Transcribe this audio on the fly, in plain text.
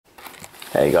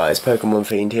Hey guys, Pokemon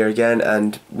Fiend here again,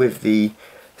 and with the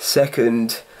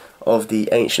second of the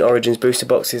Ancient Origins booster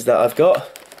boxes that I've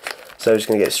got. So I'm just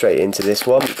going to get straight into this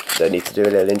one. Don't need to do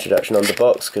a little introduction on the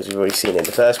box because we've already seen it in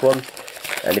the first one.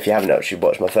 And if you haven't actually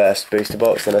watched my first booster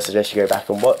box, then I suggest you go back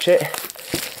and watch it.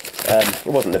 It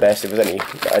wasn't the best, it was only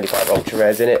 5 ultra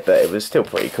rares in it, but it was still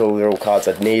pretty cool. They're all cards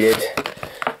I'd needed.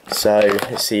 So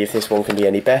let's see if this one can be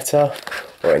any better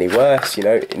or any worse, you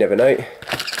never know.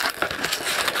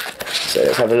 So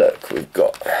let's have a look. We've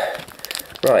got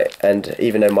right, and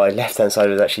even though my left hand side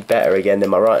was actually better again than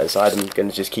my right hand side, I'm going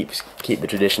to just keep the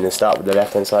tradition and start with the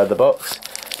left hand side of the box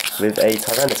with a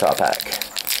Tyranitar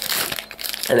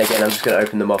pack. And again, I'm just going to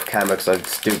open them off camera because I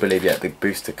still believe that the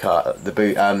booster card,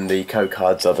 the code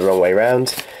cards are the wrong way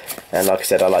round. And like I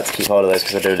said, I like to keep hold of those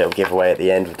because I do a little giveaway at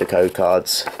the end with the code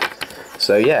cards.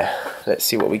 So yeah, let's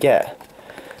see what we get.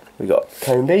 We got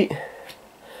Combee,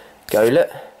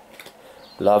 Golett,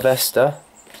 Larvesta,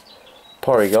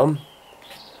 Porygon,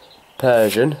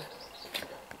 Persian,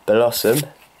 Blossom,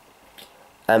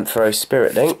 Ampharos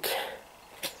Spirit Link,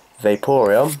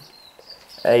 Vaporeon,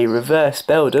 a reverse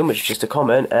Beldum, which is just a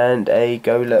common, and a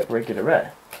Golett regular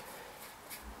rare.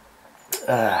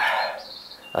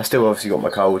 I still obviously got my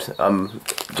cold. I'm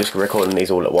just recording these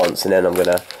all at once and then I'm going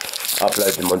to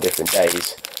upload them on different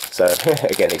days. So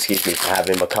again, excuse me for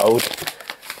having my cold,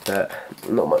 but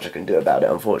not much I can do about it,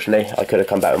 unfortunately. I could have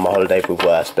come back with my holiday with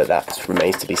worse, but that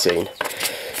remains to be seen.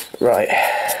 Right.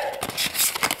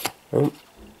 Oh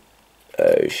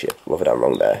shit, what have I done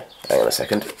wrong there? Hang on a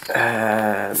second.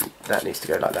 That needs to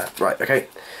go like that. Right, okay.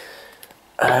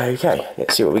 Okay,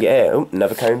 let's see what we get here. Oh,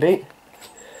 another Combee,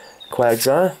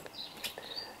 Quagsire,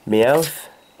 Meowth,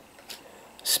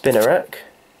 Spinarak,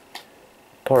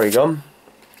 Porygon,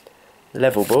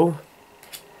 Level Ball,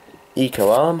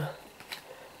 Eco Arm,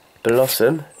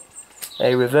 Blossom,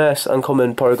 a reverse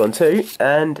uncommon Porygon 2,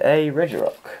 and a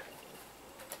Regirock.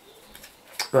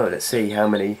 Well, let's see how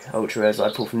many ultra rares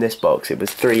I pulled from this box. It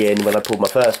was 3 in when I pulled my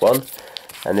first one,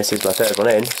 and this is my third one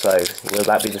in, so will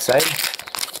that be the same?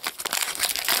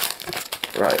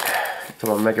 Right,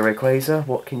 come on Mega Rayquaza,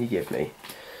 what can you give me?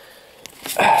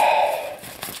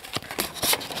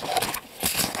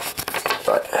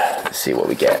 Right, let's see what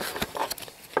we get.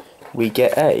 We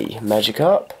get a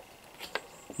Magikarp,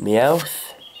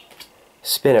 Meowth,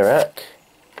 Spinarak,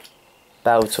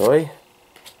 Baltoy,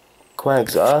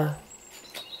 Quagsire,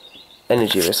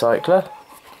 Energy Recycler,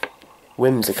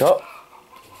 Whimsicott,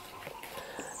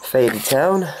 Faded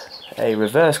Town, a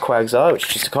reverse Quagsire, which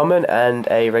is just a common, and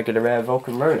a regular rare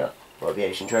Volcarona, or the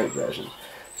Asian Trait version.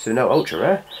 So no ultra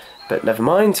rare, but never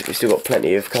mind, we've still got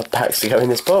plenty of packs to go in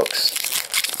this box.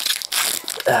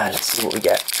 Let's see what we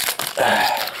get.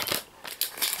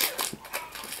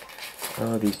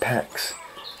 Oh, these packs.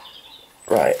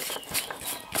 Right.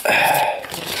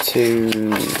 To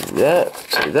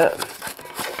that.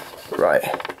 Right.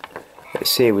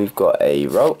 Let's see, we've got a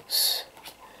Ralts,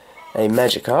 a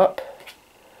Magikarp,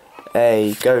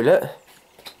 a Golett,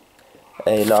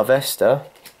 a Larvesta,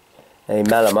 a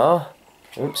Malamar,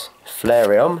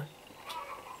 Flareon,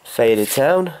 Faded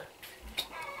Town,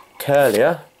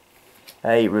 Curlier,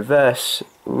 a reverse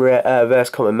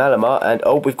common Malamar, and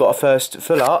oh, we've got a first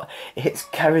full art. It's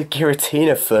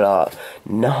Giratina full art.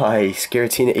 Nice,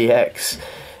 Giratina EX.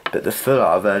 But the full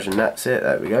art version, that's it.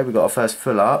 There we go. We got our first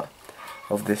full art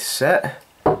of this set.